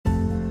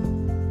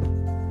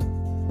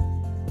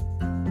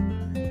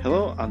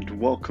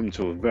and welcome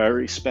to a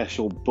very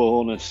special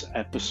bonus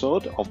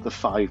episode of the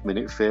 5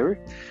 Minute Theory.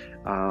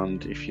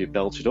 And if you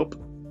belt it up,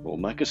 we'll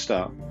make a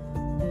start.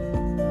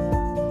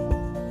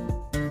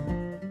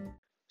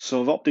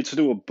 So I've opted to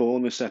do a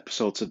bonus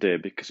episode today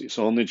because it's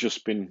only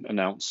just been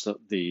announced that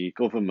the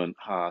government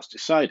has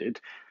decided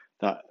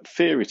that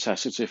theory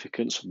test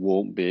certificates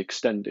won't be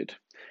extended.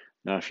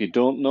 Now, if you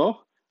don't know,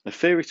 a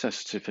theory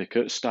test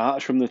certificate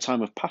starts from the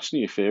time of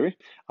passing your theory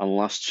and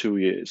lasts 2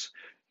 years.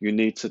 You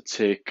need to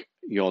take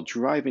your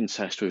driving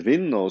test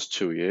within those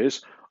 2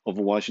 years,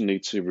 otherwise you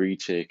need to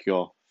retake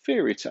your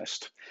theory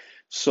test.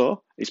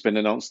 So it's been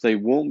announced they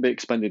won't be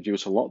extended due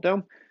to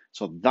lockdown,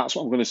 so that's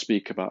what I'm going to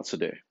speak about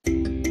today.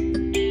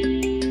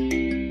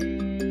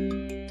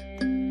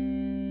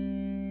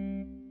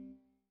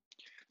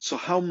 So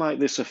how might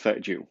this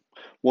affect you?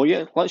 Well,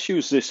 yeah, let's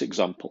use this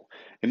example.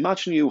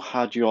 Imagine you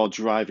had your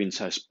driving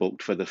test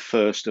booked for the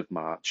 1st of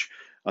March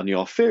and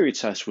your theory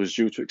test was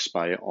due to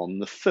expire on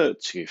the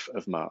 30th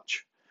of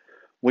March.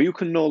 Well, you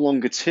can no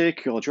longer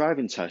take your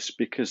driving test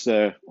because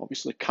they're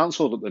obviously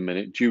cancelled at the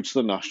minute due to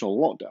the national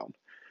lockdown,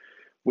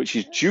 which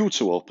is due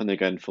to open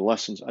again for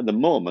lessons at the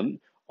moment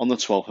on the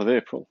 12th of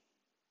April.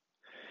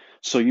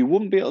 So you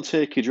wouldn't be able to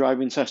take your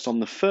driving test on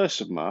the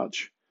 1st of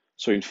March.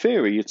 So in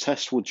theory, your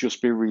test would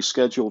just be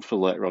rescheduled for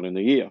later on in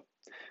the year.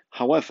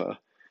 However,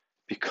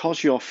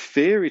 because your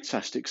theory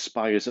test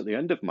expires at the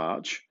end of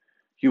March,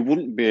 you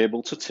wouldn't be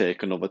able to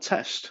take another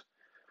test.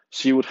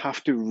 So you would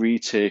have to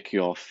retake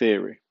your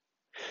theory.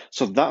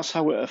 So that's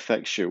how it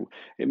affects you.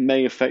 It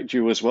may affect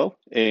you as well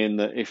in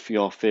that if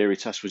your theory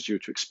test was due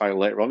to expire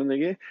later on in the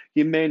year,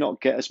 you may not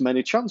get as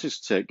many chances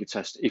to take your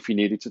test if you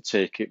needed to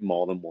take it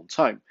more than one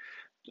time.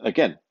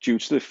 Again, due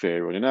to the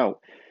theory running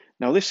out.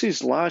 Now, this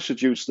is largely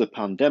due to the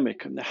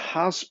pandemic, and there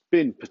has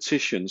been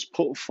petitions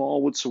put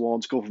forward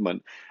towards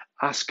government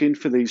asking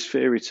for these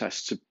theory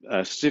test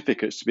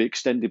certificates to be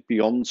extended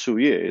beyond 2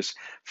 years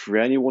for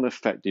anyone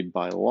affected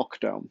by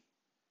lockdown.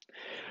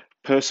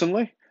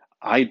 Personally,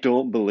 I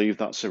don't believe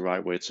that's the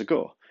right way to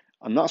go.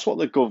 And that's what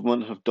the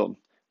government have done.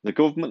 The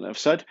government have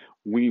said,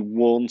 we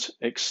won't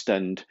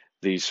extend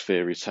these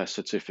theory test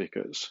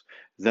certificates.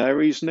 Their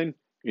reasoning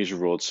is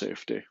road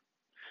safety.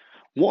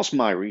 What's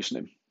my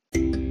reasoning?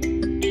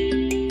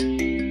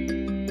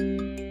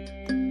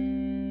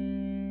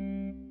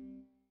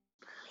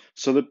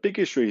 So the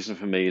biggest reason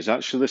for me is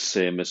actually the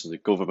same as the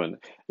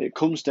government. It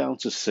comes down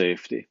to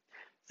safety.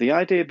 The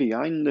idea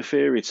behind the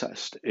theory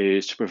test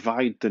is to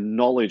provide the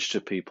knowledge to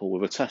people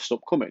with a test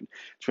upcoming,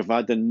 to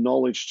provide the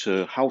knowledge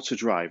to how to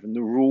drive and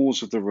the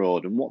rules of the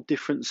road and what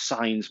different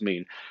signs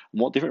mean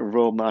and what different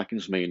road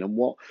markings mean and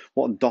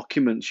what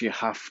documents you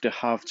have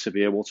to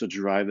be able to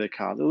drive the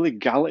car, the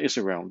legalities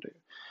around it.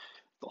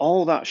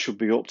 All that should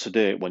be up to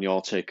date when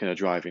you're taking a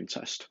driving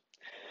test.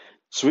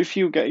 So if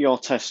you get your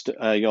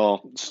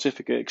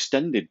certificate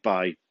extended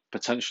by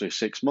potentially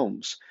 6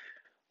 months,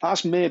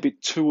 that's maybe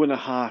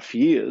 2.5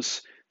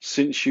 years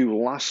since you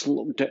last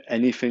looked at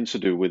anything to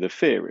do with a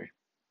theory.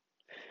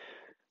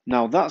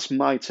 Now, that's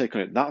my take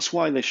on it. That's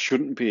why they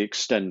shouldn't be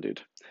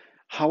extended.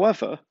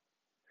 However,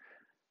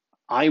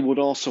 I would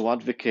also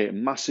advocate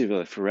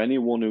massively for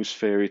anyone whose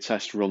theory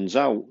test runs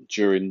out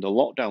during the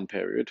lockdown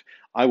period.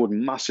 I would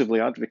massively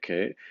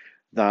advocate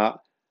that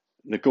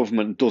the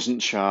government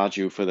doesn't charge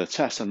you for the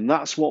test, and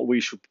that's what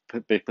we should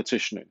be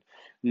petitioning.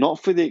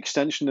 Not for the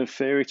extension of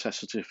theory test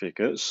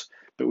certificates,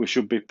 but we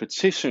should be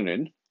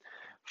petitioning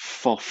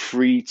for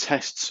free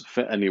tests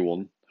for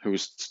anyone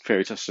whose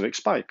theory tests have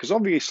expired. Because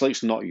obviously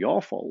it's not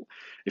your fault.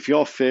 If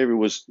your theory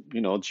was,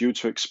 due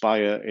to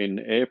expire in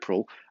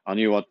April and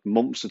you had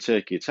months to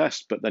take your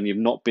test, but then you've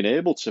not been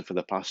able to for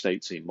the past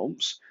 18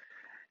 months,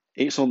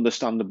 it's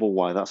understandable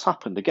why that's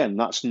happened. Again,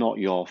 that's not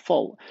your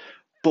fault.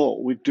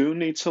 But we do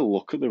need to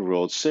look at the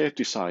road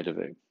safety side of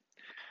it.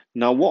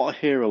 Now, what I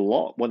hear a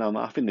lot when I'm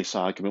having this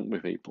argument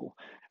with people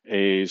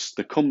is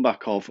the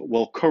comeback of,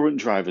 well, current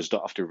drivers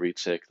don't have to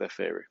retake their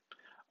theory.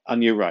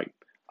 And you're right,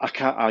 I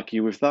can't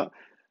argue with that.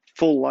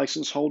 Full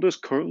license holders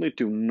currently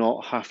do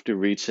not have to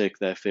retake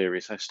their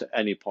theory test at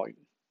any point.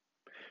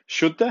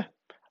 Should they?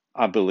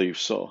 I believe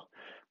so.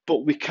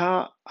 But we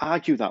can't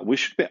argue that. We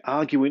should be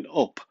arguing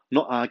up,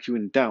 not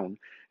arguing down.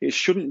 It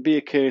shouldn't be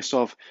a case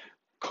of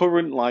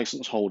current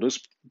license holders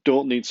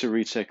don't need to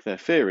retake their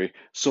theory,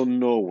 so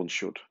no one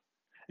should.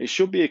 It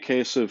should be a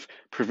case of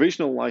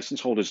provisional license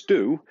holders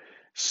do,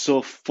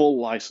 so full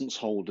license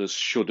holders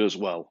should as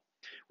well.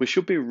 We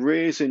should be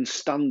raising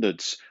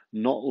standards,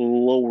 not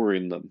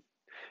lowering them.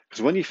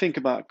 Because when you think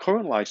about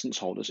current license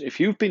holders, if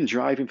you've been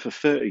driving for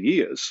 30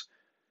 years,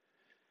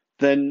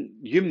 then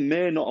you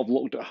may not have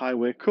looked at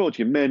highway code.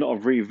 You may not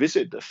have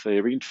revisited the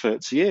theory in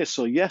 30 years.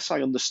 So yes,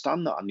 I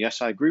understand that, and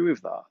yes, I agree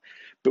with that.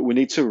 But we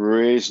need to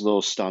raise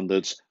those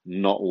standards,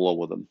 not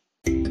lower them.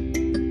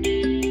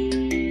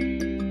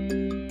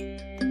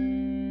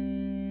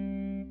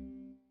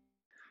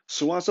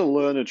 So as a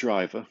learner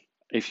driver,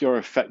 if you're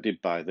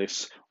affected by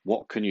this,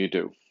 what can you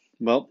do?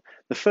 Well,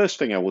 the first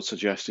thing I would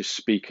suggest is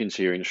speaking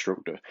to your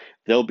instructor.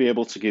 They'll be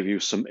able to give you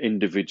some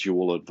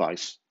individual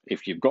advice,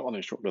 if you've got an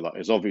instructor, that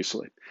is,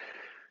 obviously.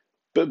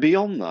 But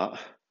beyond that,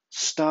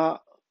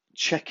 start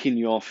checking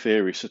your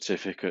theory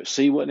certificate,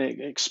 see when it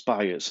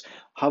expires,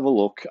 have a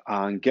look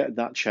and get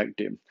that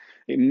checked in.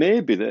 It may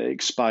be that it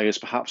expires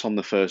perhaps on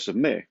the 1st of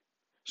May.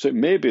 So it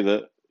may be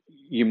that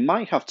you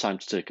might have time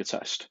to take a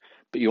test,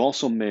 but you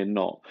also may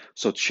not.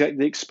 So check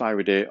the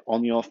expiry date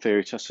on your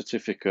theory test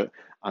certificate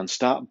and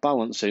start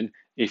balancing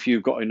if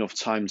you've got enough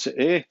time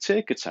to A,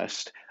 take a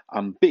test,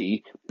 and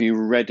B, be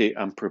ready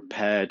and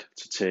prepared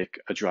to take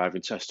a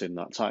driving test in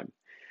that time.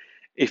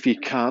 If you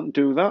can't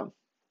do that,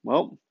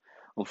 well,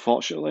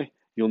 unfortunately,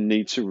 you'll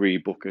need to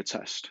rebook a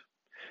test.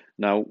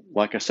 Now,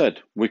 like I said,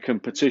 we can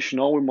petition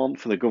all we want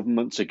for the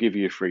government to give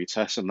you a free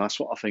test, and that's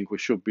what I think we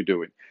should be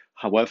doing.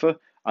 However,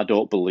 I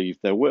don't believe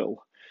they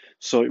will.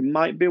 So it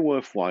might be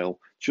worthwhile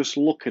just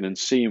looking and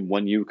seeing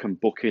when you can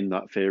book in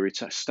that theory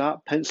test.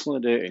 Start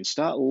penciling a date in,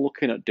 start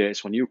looking at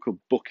dates when you could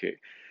book it.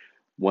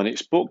 When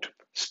it's booked,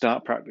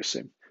 start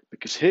practicing.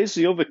 Because here's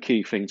the other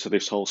key thing to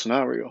this whole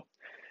scenario.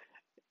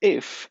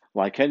 If,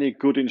 like any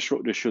good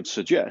instructor should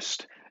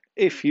suggest,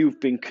 if you've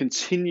been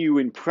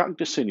continuing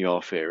practicing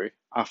your theory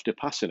after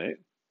passing it,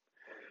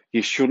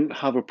 you shouldn't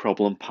have a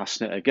problem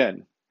passing it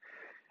again.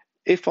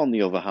 If, on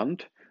the other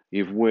hand,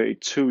 you've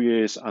waited 2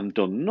 years and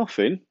done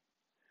nothing,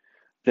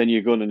 then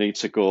you're going to need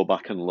to go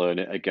back and learn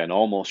it again,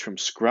 almost from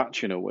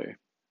scratch in a way.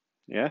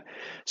 Yeah.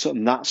 So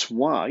that's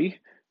why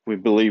we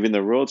believe in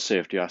the road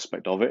safety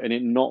aspect of it and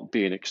it not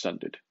being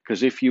extended.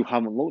 Because if you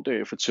haven't looked at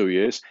it for 2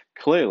 years,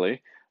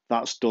 clearly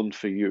that's done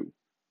for you.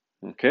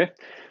 Okay,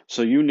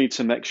 so you need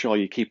to make sure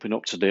you're keeping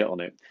up to date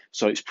on it.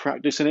 So it's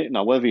practicing it.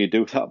 Now, whether you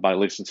do that by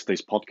listening to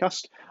this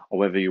podcast, or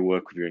whether you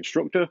work with your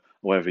instructor, or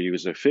whether you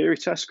use a theory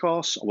test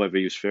course, or whether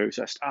you use a theory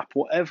test app,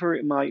 whatever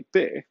it might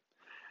be,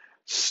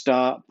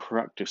 start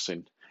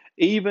practicing.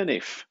 Even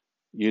if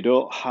you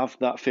don't have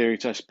that theory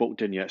test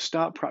booked in yet,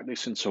 start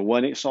practicing. So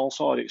when it's all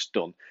sorted, it's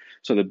done.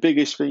 So the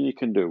biggest thing you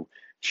can do,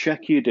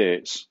 check your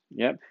dates.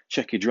 Yep.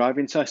 Check your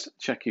driving test,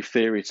 check your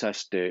theory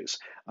test dates,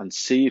 and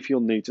see if you'll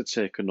need to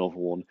take another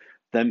one.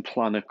 Then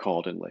plan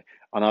accordingly.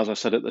 And as I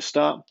said at the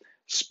start,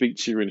 speak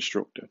to your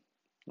instructor.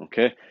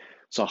 Okay.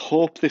 So I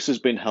hope this has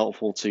been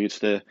helpful to you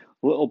today.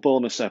 A little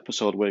bonus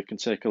episode where you can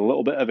take a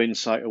little bit of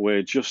insight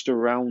away just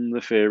around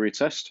the theory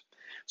test.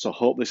 So I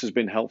hope this has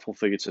been helpful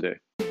for you today.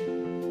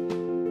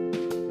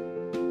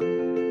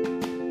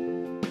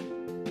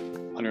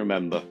 And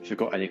remember, if you've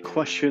got any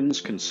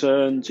questions,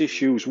 concerns,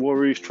 issues,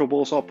 worries,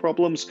 troubles, or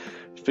problems,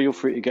 feel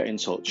free to get in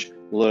touch.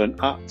 Learn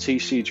at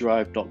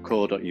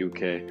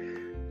tcdrive.co.uk.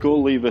 Go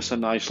leave us a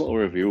nice little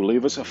review,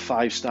 leave us a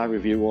 5-star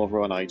review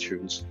over on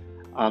iTunes,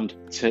 and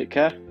take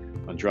care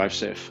and drive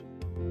safe.